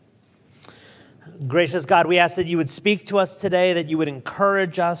Gracious God, we ask that you would speak to us today, that you would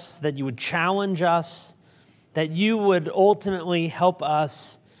encourage us, that you would challenge us, that you would ultimately help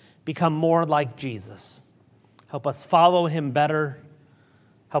us become more like Jesus. Help us follow him better.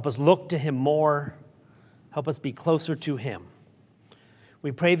 Help us look to him more. Help us be closer to him.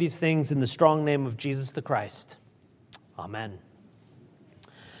 We pray these things in the strong name of Jesus the Christ. Amen.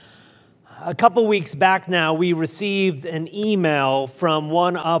 A couple weeks back now, we received an email from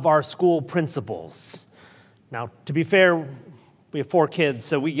one of our school principals. Now, to be fair, we have 4 kids,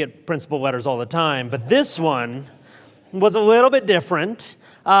 so we get principal letters all the time, but this one was a little bit different.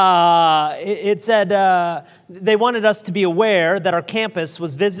 It said they wanted us to be aware that our campus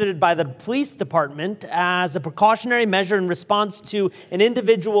was visited by the police department as a precautionary measure in response to an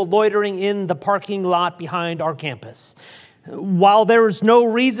individual loitering in the parking lot behind our campus. While there is no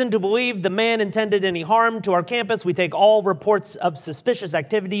reason to believe the man intended any harm to our campus, we take all reports of suspicious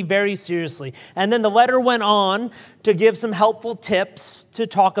activity very seriously. And then the letter went on to give some helpful tips to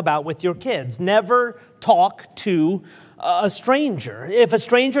talk about with your kids. Never talk to a stranger. If a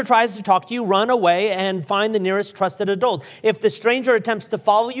stranger tries to talk to you, run away and find the nearest trusted adult. If the stranger attempts to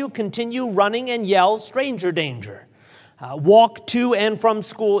follow you, continue running and yell, "Stranger danger." Walk to and from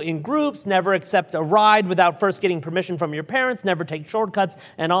school in groups. Never accept a ride without first getting permission from your parents. Never take shortcuts,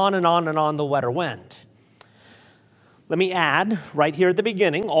 and on and on and on the letter went. Let me add, right here at the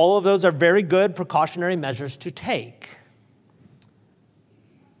beginning, all of those are very good precautionary measures to take.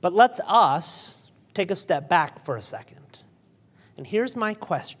 But let's us take a step back for a second. And here's my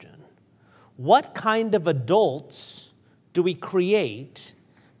question. What kind of adults do we create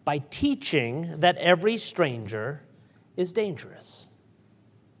by teaching that every stranger is dangerous?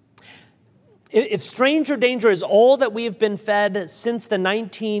 If stranger danger is all that we have been fed since the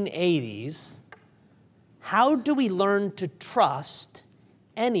 1980s, how do we learn to trust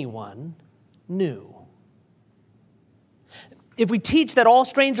anyone new? If we teach that all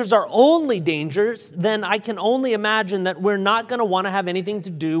strangers are only dangers, then I can only imagine that we're not going to want to have anything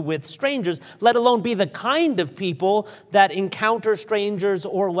to do with strangers, let alone be the kind of people that encounter strangers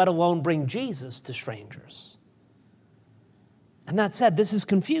or let alone bring Jesus to strangers. And that said, this is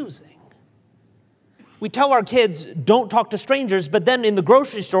confusing. We tell our kids, don't talk to strangers, but then in the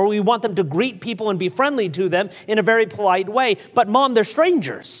grocery store, we want them to greet people and be friendly to them in a very polite way. But Mom, they're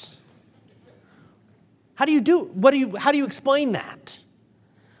strangers. How do you explain that?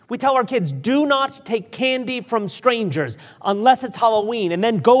 We tell our kids, do not take candy from strangers unless it's Halloween, and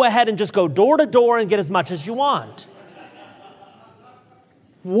then go ahead and just go door to door and get as much as you want.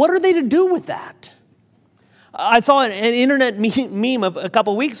 What are they to do with that? I saw an internet meme a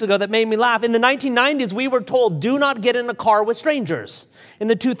couple weeks ago that made me laugh. In the 1990s, we were told, do not get in a car with strangers. In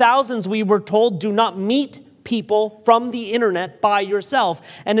the 2000s, we were told, do not meet people from the internet by yourself.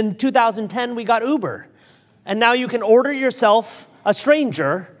 And in 2010, we got Uber. And now you can order yourself a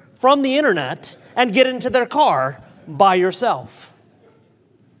stranger from the internet and get into their car by yourself.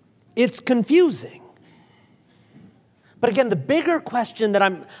 It's confusing. But again, the bigger question that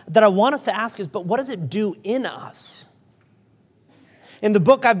I want us to ask is, but what does it do in us? In the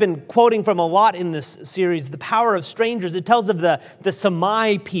book I've been quoting from a lot in this series, The Power of Strangers, it tells of the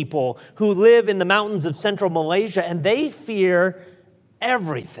Semai people who live in the mountains of central Malaysia, and they fear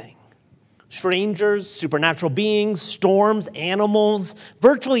everything. Strangers, supernatural beings, storms, animals,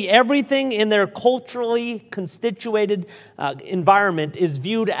 virtually everything in their culturally constituted environment is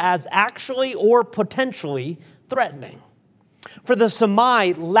viewed as actually or potentially threatening. For the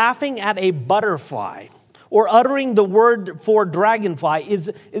Semai, laughing at a butterfly or uttering the word for dragonfly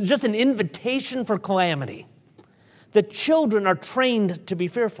is just an invitation for calamity. The children are trained to be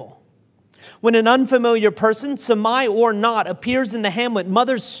fearful. When an unfamiliar person, Semai or not, appears in the hamlet,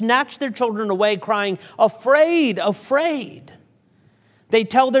 mothers snatch their children away crying, "Afraid, afraid." They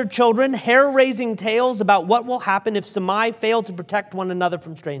tell their children hair-raising tales about what will happen if Semai fail to protect one another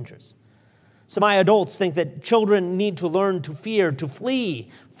from strangers. Semai adults think that children need to learn to fear, to flee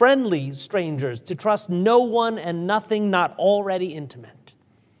friendly strangers, to trust no one and nothing not already intimate.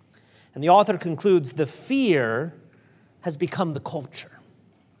 And the author concludes, the fear has become the culture.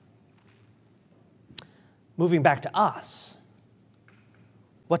 Moving back to us,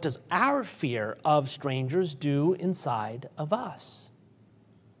 what does our fear of strangers do inside of us?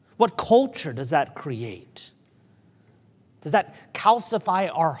 What culture does that create? Does that calcify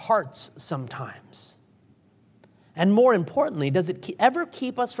our hearts sometimes? And more importantly, does it ever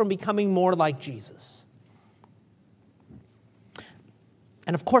keep us from becoming more like Jesus?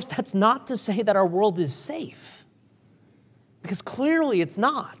 And of course, that's not to say that our world is safe, because clearly it's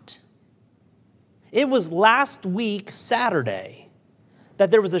not. It was last week, Saturday, that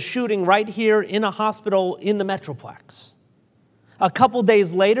there was a shooting right here in a hospital in the Metroplex. A couple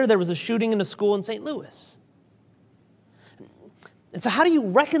days later, there was a shooting in a school in St. Louis. And so how do you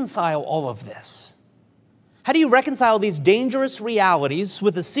reconcile all of this? How do you reconcile these dangerous realities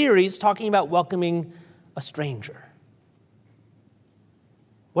with a series talking about welcoming a stranger?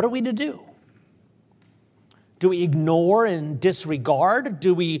 What are we to do? Do we ignore and disregard?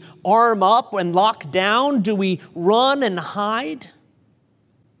 Do we arm up and lock down? Do we run and hide?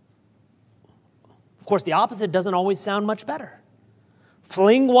 Of course, the opposite doesn't always sound much better.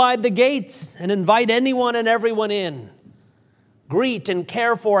 Fling wide the gates and invite anyone and everyone in. Greet and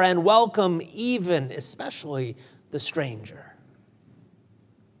care for and welcome even, especially the stranger.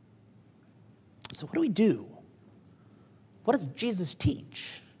 So what do we do? What does Jesus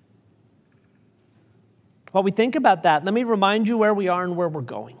teach? While we think about that, let me remind you where we are and where we're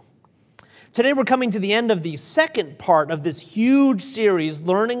going. Today we're coming to the end of the second part of this huge series,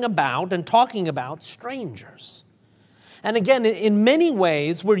 learning about and talking about strangers. And again, in many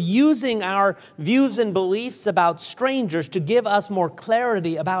ways, we're using our views and beliefs about strangers to give us more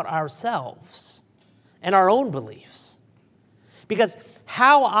clarity about ourselves and our own beliefs. Because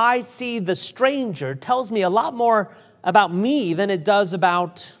how I see the stranger tells me a lot more about me than it does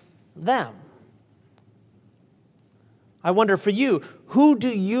about them. I wonder for you, who do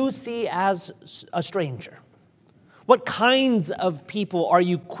you see as a stranger? What kinds of people are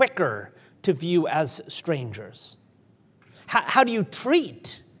you quicker to view as strangers? How do you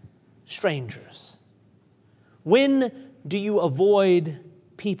treat strangers? When do you avoid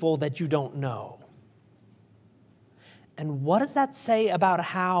people that you don't know? And what does that say about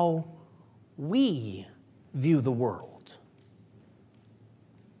how we view the world?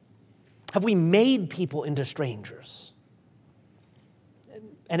 Have we made people into strangers?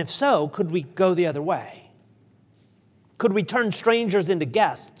 And if so, could we go the other way? Could we turn strangers into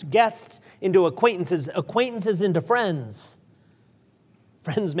guests, guests into acquaintances, acquaintances into friends,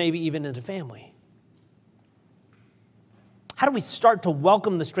 friends maybe even into family? How do we start to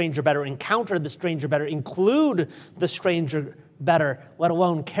welcome the stranger better, encounter the stranger better, include the stranger better, let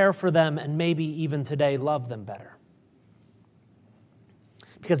alone care for them and maybe even today love them better?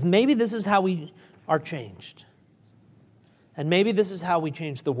 Because maybe this is how we are changed. And maybe this is how we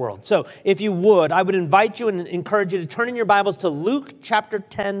change the world. So if you would, I would invite you and encourage you to turn in your Bibles to Luke chapter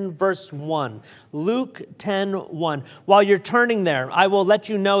 10, verse 1. Luke 10, 1. While you're turning there, I will let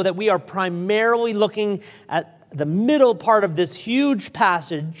you know that we are primarily looking at the middle part of this huge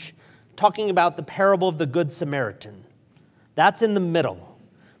passage, talking about the parable of the Good Samaritan. That's in the middle.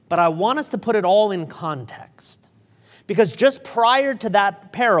 But I want us to put it all in context. Because just prior to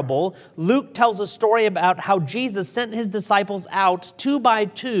that parable, Luke tells a story about how Jesus sent his disciples out 2 by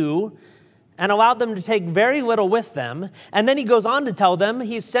 2 and allowed them to take very little with them. And then he goes on to tell them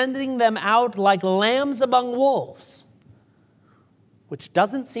he's sending them out like lambs among wolves, which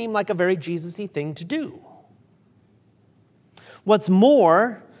doesn't seem like a very Jesus-y thing to do. What's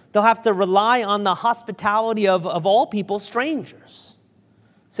more, they'll have to rely on the hospitality of all people, strangers,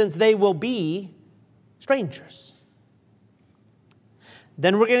 since they will be strangers.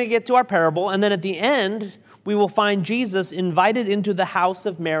 Then we're going to get to our parable, and then at the end, we will find Jesus invited into the house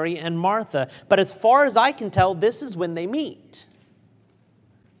of Mary and Martha. But as far as I can tell, this is when they meet.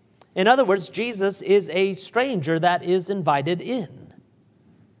 In other words, Jesus is a stranger that is invited in.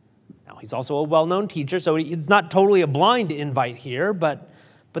 Now, he's also a well-known teacher, so it's not totally a blind invite here, but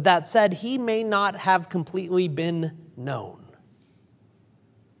that said, he may not have completely been known.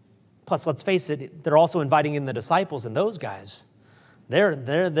 Plus, let's face it, they're also inviting in the disciples, and those guys, they're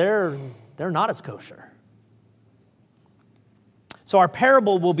not as kosher. So our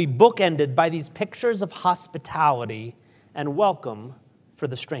parable will be bookended by these pictures of hospitality and welcome for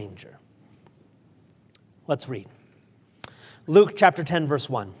the stranger. Let's read. Luke chapter 10, verse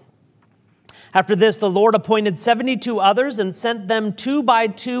 1. After this, the Lord appointed 72 others and sent them 2 by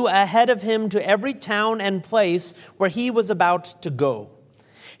 2 ahead of him to every town and place where he was about to go.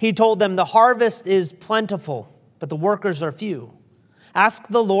 He told them, "The harvest is plentiful, but the workers are few. Ask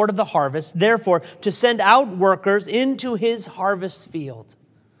the Lord of the harvest, therefore, to send out workers into his harvest field.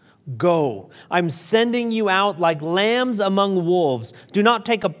 Go, I'm sending you out like lambs among wolves. Do not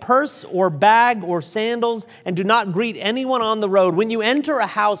take a purse or bag or sandals, and do not greet anyone on the road. When you enter a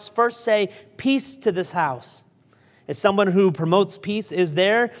house, first say, 'Peace to this house.' If someone who promotes peace is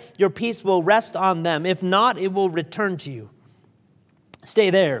there, your peace will rest on them. If not, it will return to you. Stay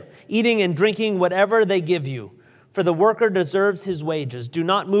there, eating and drinking whatever they give you, for the worker deserves his wages. Do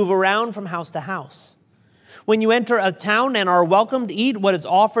not move around from house to house. When you enter a town and are welcomed, eat what is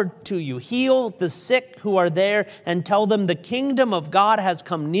offered to you. Heal the sick who are there and tell them the kingdom of God has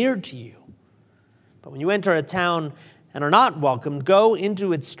come near to you. But when you enter a town and are not welcomed, go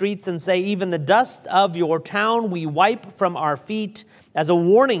into its streets and say, even the dust of your town we wipe from our feet as a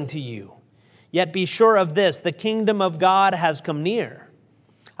warning to you. Yet be sure of this, the kingdom of God has come near.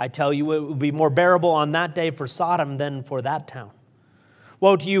 I tell you, it will be more bearable on that day for Sodom than for that town.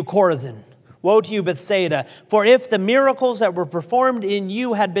 Woe to you, Chorazin! Woe to you, Bethsaida! For if the miracles that were performed in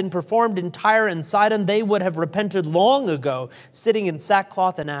you had been performed in Tyre and Sidon, they would have repented long ago, sitting in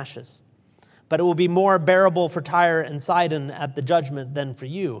sackcloth and ashes. But it will be more bearable for Tyre and Sidon at the judgment than for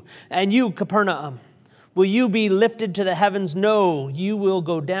you. And you, Capernaum, will you be lifted to the heavens? No, you will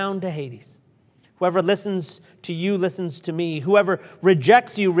go down to Hades. Whoever listens to you listens to me. Whoever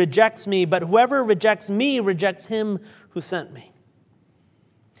rejects you rejects me. But whoever rejects me rejects him who sent me.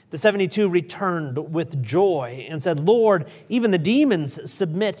 The 72 returned with joy and said, Lord, even the demons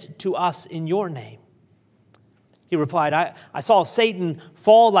submit to us in your name. He replied, I saw Satan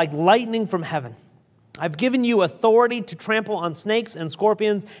fall like lightning from heaven. I've given you authority to trample on snakes and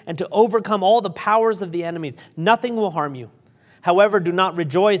scorpions and to overcome all the powers of the enemies. Nothing will harm you. However, do not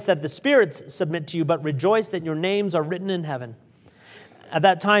rejoice that the spirits submit to you, but rejoice that your names are written in heaven. At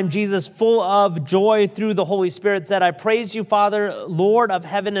that time, Jesus, full of joy through the Holy Spirit, said, I praise you, Father, Lord of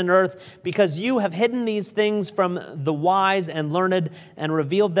heaven and earth, because you have hidden these things from the wise and learned and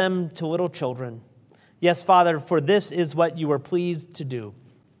revealed them to little children. Yes, Father, for this is what you were pleased to do.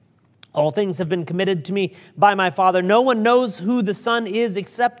 All things have been committed to me by my Father. No one knows who the Son is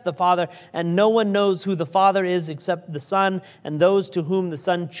except the Father, and no one knows who the Father is except the Son, and those to whom the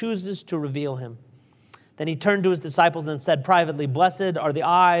Son chooses to reveal him. Then he turned to his disciples and said privately, Blessed are the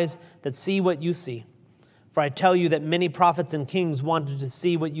eyes that see what you see. For I tell you that many prophets and kings wanted to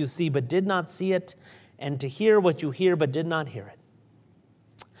see what you see, but did not see it, and to hear what you hear, but did not hear it.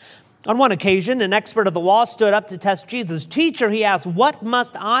 On one occasion, an expert of the law stood up to test Jesus. Teacher, he asked, what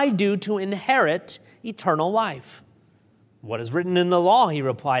must I do to inherit eternal life? What is written in the law, he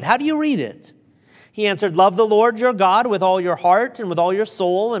replied. How do you read it? He answered, love the Lord your God with all your heart and with all your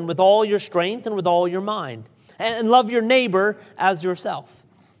soul and with all your strength and with all your mind. And love your neighbor as yourself.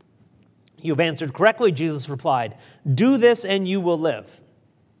 You have answered correctly, Jesus replied. Do this and you will live.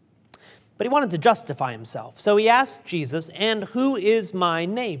 But he wanted to justify himself. So he asked Jesus, and who is my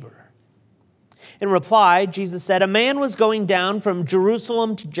neighbor? In reply, Jesus said, a man was going down from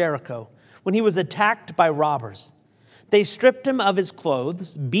Jerusalem to Jericho when he was attacked by robbers. They stripped him of his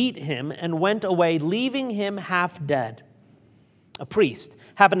clothes, beat him, and went away, leaving him half dead. A priest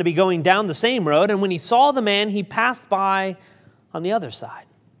happened to be going down the same road, and when he saw the man, he passed by on the other side.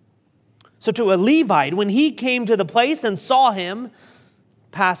 So to a Levite, when he came to the place and saw him,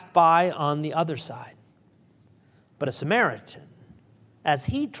 passed by on the other side. But a Samaritan, as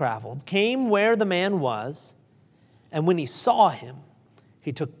he traveled, came where the man was, and when he saw him,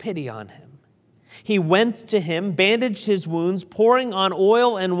 he took pity on him. He went to him, bandaged his wounds, pouring on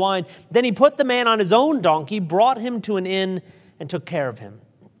oil and wine. Then he put the man on his own donkey, brought him to an inn, and took care of him.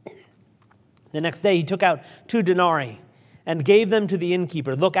 The next day he took out 2 denarii and gave them to the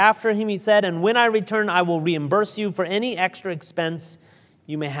innkeeper. Look after him, he said, and when I return, I will reimburse you for any extra expense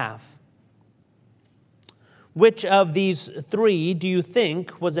you may have. Which of these 3 do you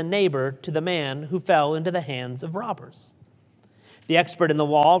think was a neighbor to the man who fell into the hands of robbers? The expert in the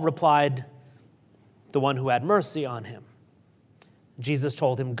law replied, the one who had mercy on him. Jesus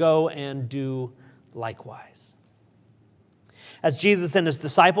told him, go and do likewise. As Jesus and his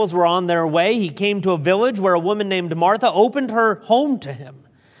disciples were on their way, he came to a village where a woman named Martha opened her home to him.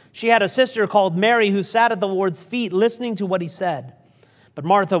 She had a sister called Mary who sat at the Lord's feet listening to what he said. But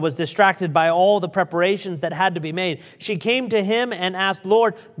Martha was distracted by all the preparations that had to be made. She came to him and asked,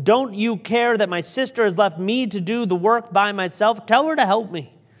 Lord, don't you care that my sister has left me to do the work by myself? Tell her to help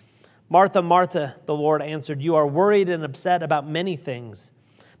me. Martha, Martha, the Lord answered, you are worried and upset about many things,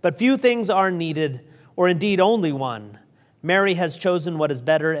 but few things are needed, or indeed only one. Mary has chosen what is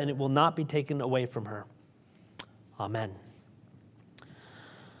better, and it will not be taken away from her. Amen.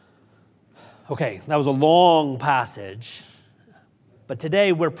 Okay, that was a long passage, but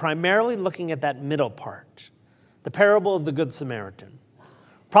today we're primarily looking at that middle part, the parable of the Good Samaritan.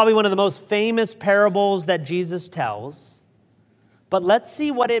 Probably one of the most famous parables that Jesus tells. But let's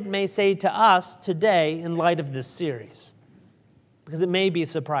see what it may say to us today in light of this series, because it may be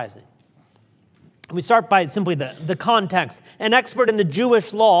surprising. We start by simply the context. An expert in the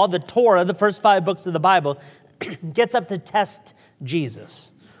Jewish law, the Torah, the first 5 books of the Bible, gets up to test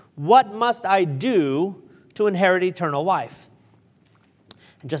Jesus. What must I do to inherit eternal life?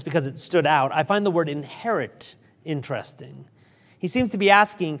 And just because it stood out, I find the word inherit interesting. He seems to be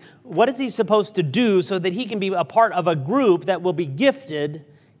asking, what is he supposed to do so that he can be a part of a group that will be gifted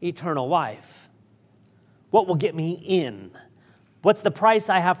eternal life? What will get me in? What's the price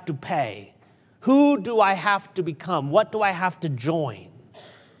I have to pay? Who do I have to become? What do I have to join?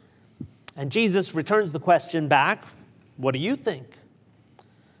 And Jesus returns the question back, what do you think?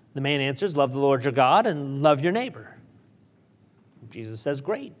 The man answers, love the Lord your God and love your neighbor. Jesus says,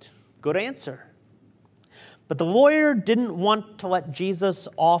 great, good answer. But the lawyer didn't want to let Jesus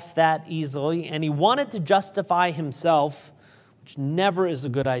off that easily, and he wanted to justify himself, which never is a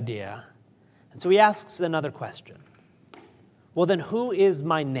good idea. And so he asks another question. Well, then who is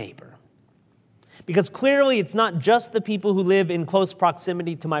my neighbor? Because clearly it's not just the people who live in close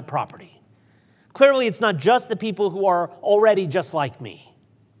proximity to my property. Clearly it's not just the people who are already just like me.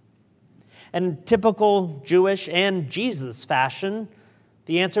 And in typical Jewish and Jesus fashion,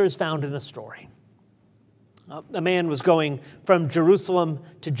 the answer is found in a story. A man was going from Jerusalem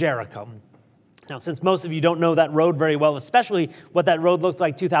to Jericho. Now, since most of you don't know that road very well, especially what that road looked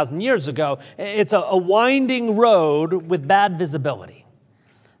like 2,000 years ago, it's a winding road with bad visibility.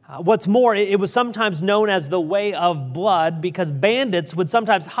 What's more, it was sometimes known as the Way of Blood because bandits would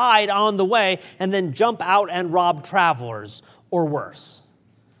sometimes hide on the way and then jump out and rob travelers, or worse.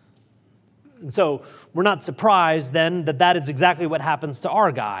 And so we're not surprised then that is exactly what happens to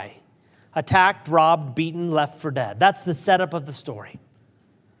our guy. Attacked, robbed, beaten, left for dead. That's the setup of the story.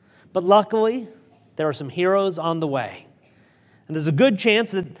 But luckily, there are some heroes on the way. And there's a good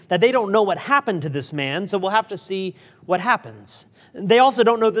chance that they don't know what happened to this man, so we'll have to see what happens. They also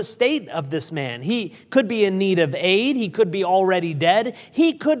don't know the state of this man. He could be in need of aid. He could be already dead.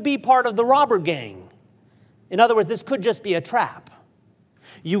 He could be part of the robber gang. In other words, this could just be a trap.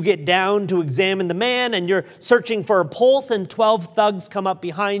 You get down to examine the man, and you're searching for a pulse, and 12 thugs come up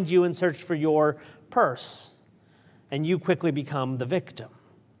behind you and search for your purse. And you quickly become the victim.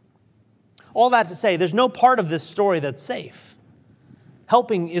 All that to say, there's no part of this story that's safe.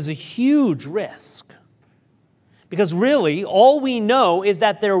 Helping is a huge risk. Because really, all we know is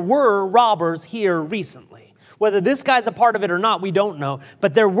that there were robbers here recently. Whether this guy's a part of it or not, we don't know.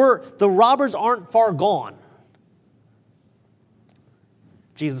 But the robbers aren't far gone.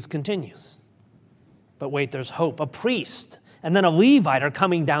 Jesus continues. But wait, there's hope. A priest and then a Levite are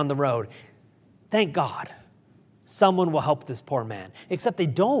coming down the road. Thank God, someone will help this poor man. Except they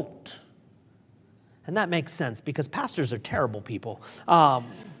don't. And that makes sense because pastors are terrible people.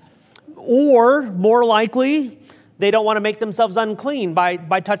 Or, more likely, they don't want to make themselves unclean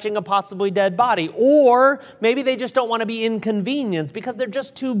by touching a possibly dead body. Or maybe they just don't want to be inconvenienced because they're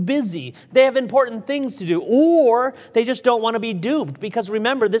just too busy. They have important things to do. Or they just don't want to be duped because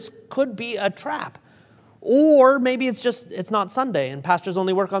remember, this could be a trap. Or maybe it's not Sunday and pastors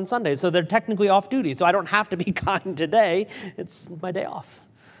only work on Sunday, so they're technically off duty. So I don't have to be kind today. It's my day off.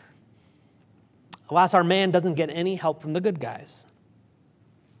 Alas, our man doesn't get any help from the good guys.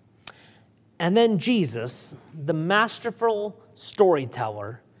 And then Jesus, the masterful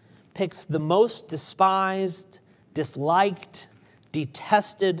storyteller, picks the most despised, disliked,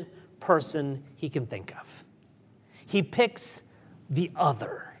 detested person he can think of. He picks the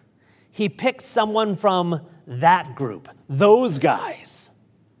other. He picks someone from that group, those guys.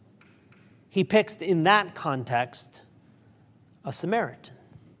 He picks, in that context, a Samaritan.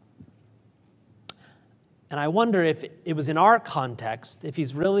 And I wonder if it was in our context, if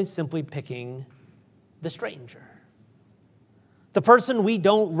he's really simply picking the stranger. The person we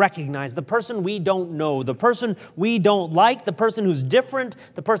don't recognize, the person we don't know, the person we don't like, the person who's different,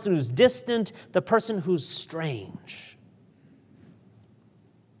 the person who's distant, the person who's strange.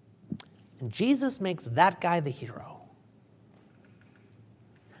 And Jesus makes that guy the hero.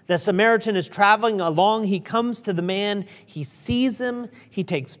 The Samaritan is traveling along. He comes to the man. He sees him. He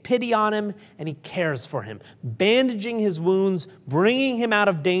takes pity on him, and he cares for him, bandaging his wounds, bringing him out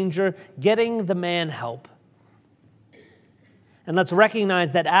of danger, getting the man help. And let's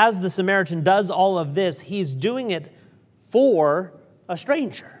recognize that as the Samaritan does all of this, he's doing it for a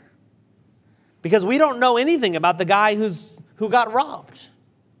stranger. Because we don't know anything about the guy who got robbed.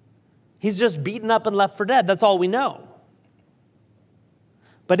 He's just beaten up and left for dead. That's all we know.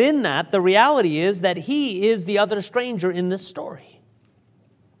 But in that, the reality is that he is the other stranger in this story.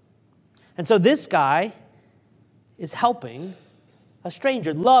 And so this guy is helping a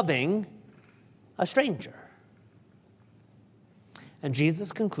stranger, loving a stranger. And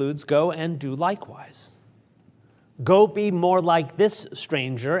Jesus concludes, go and do likewise. Go be more like this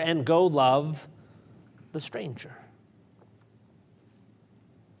stranger and go love the stranger.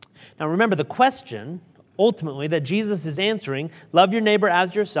 Now remember, the question ultimately, that Jesus is answering, love your neighbor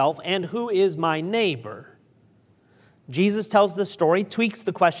as yourself, and who is my neighbor? Jesus tells the story, tweaks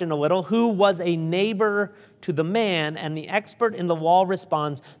the question a little, who was a neighbor to the man? And the expert in the law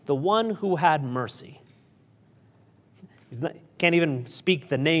responds, the one who had mercy. Can't even speak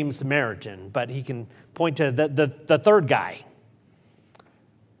the name Samaritan, but he can point to the third guy.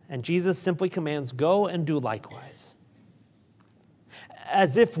 And Jesus simply commands, go and do likewise.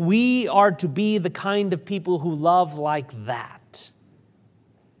 As if we are to be the kind of people who love like that.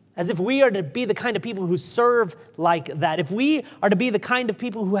 As if we are to be the kind of people who serve like that. If we are to be the kind of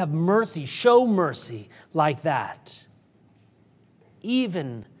people who have mercy, show mercy like that.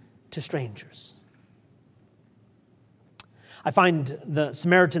 Even to strangers. I find the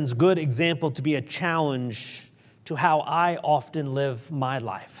Samaritan's good example to be a challenge to how I often live my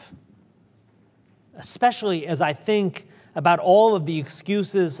life. Especially as I think about all of the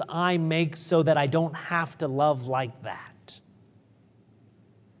excuses I make so that I don't have to love like that.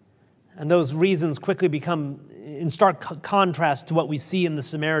 And those reasons quickly become in stark contrast to what we see in the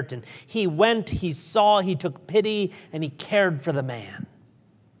Samaritan. He went, he saw, he took pity, and he cared for the man.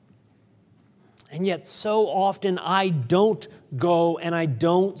 And yet so often I don't go and I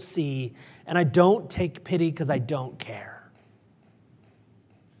don't see and I don't take pity because I don't care.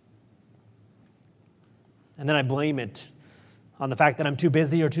 And then I blame it on the fact that I'm too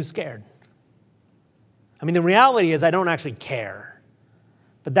busy or too scared. I mean, the reality is I don't actually care,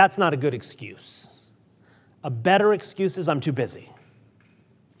 but that's not a good excuse. A better excuse is I'm too busy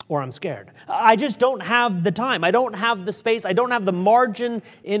or I'm scared. I just don't have the time. I don't have the space. I don't have the margin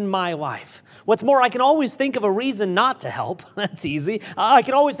in my life. What's more, I can always think of a reason not to help. That's easy. I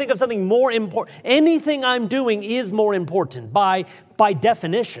can always think of something more important. Anything I'm doing is more important by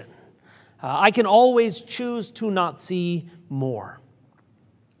definition. I can always choose to not see more.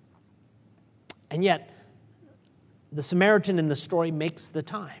 And yet, the Samaritan in the story makes the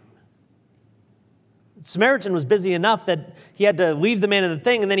time. The Samaritan was busy enough that he had to leave the man in the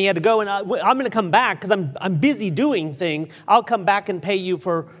thing, and then he had to go, and I'm going to come back because I'm busy doing things. I'll come back and pay you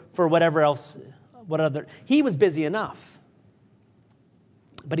for whatever else, he was busy enough.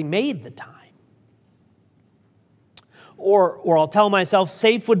 But he made the time. Or I'll tell myself,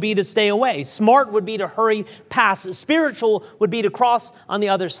 safe would be to stay away. Smart would be to hurry past. Spiritual would be to cross on the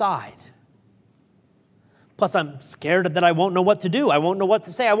other side. Plus, I'm scared that I won't know what to do. I won't know what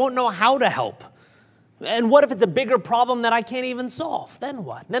to say. I won't know how to help. And what if it's a bigger problem that I can't even solve? Then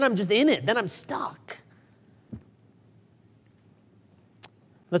what? Then I'm just in it. Then I'm stuck.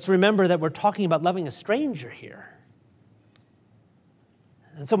 Let's remember that we're talking about loving a stranger here.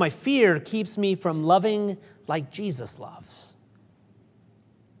 And so my fear keeps me from loving like Jesus loves.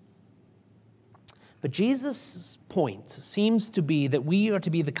 But Jesus' point seems to be that we are to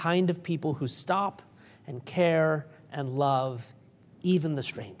be the kind of people who stop and care and love even the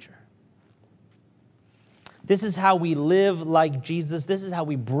stranger. This is how we live like Jesus. This is how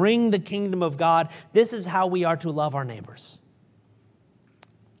we bring the kingdom of God. This is how we are to love our neighbors.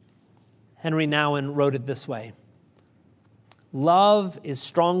 Henry Nouwen wrote it this way: love is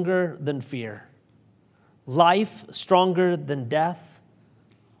stronger than fear, life stronger than death,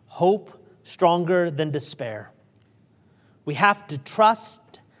 hope stronger than despair. We have to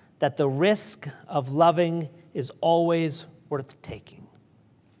trust that the risk of loving is always worth taking.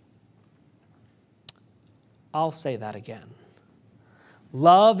 I'll say that again.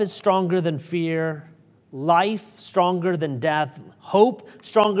 Love is stronger than fear, life stronger than death, hope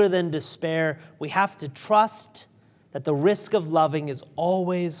stronger than despair. We have to trust that the risk of loving is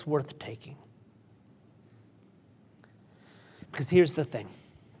always worth taking. Because here's the thing.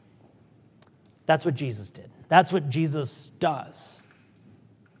 That's what Jesus did. That's what Jesus does,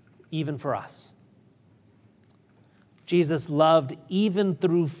 even for us. Jesus loved even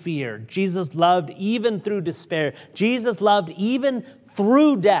through fear. Jesus loved even through despair. Jesus loved even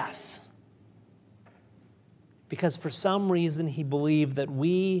through death. Because for some reason he believed that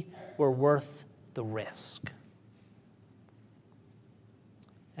we were worth the risk.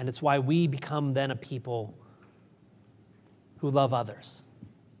 And it's why we become then a people who love others.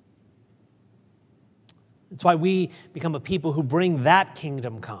 It's why we become a people who bring that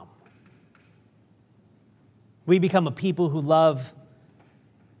kingdom come. We become a people who love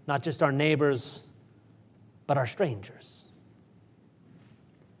not just our neighbors, but our strangers.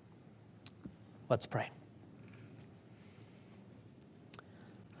 Let's pray.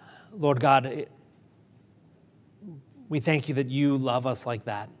 Lord God, we thank you that you love us like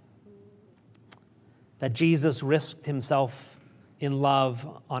that. That Jesus risked himself in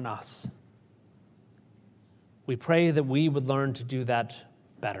love on us. We pray that we would learn to do that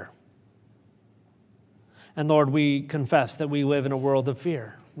better. And Lord, we confess that we live in a world of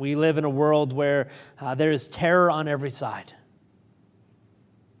fear. We live in a world where there is terror on every side.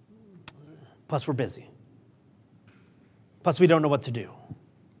 Plus, we're busy. Plus, we don't know what to do.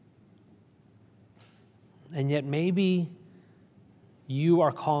 And yet, maybe you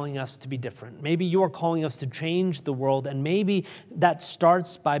are calling us to be different. Maybe you are calling us to change the world, and maybe that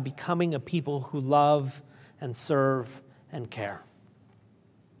starts by becoming a people who love and serve and care.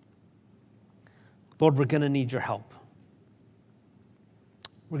 Lord, we're going to need your help.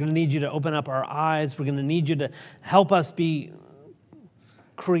 We're going to need you to open up our eyes. We're going to need you to help us be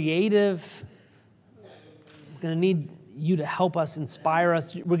creative. We're going to need you to help us, inspire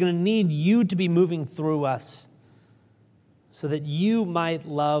us. We're going to need you to be moving through us so that you might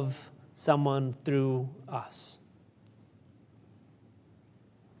love someone through us.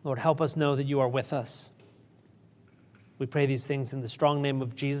 Lord, help us know that you are with us. We pray these things in the strong name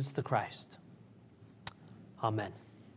of Jesus the Christ. Amen.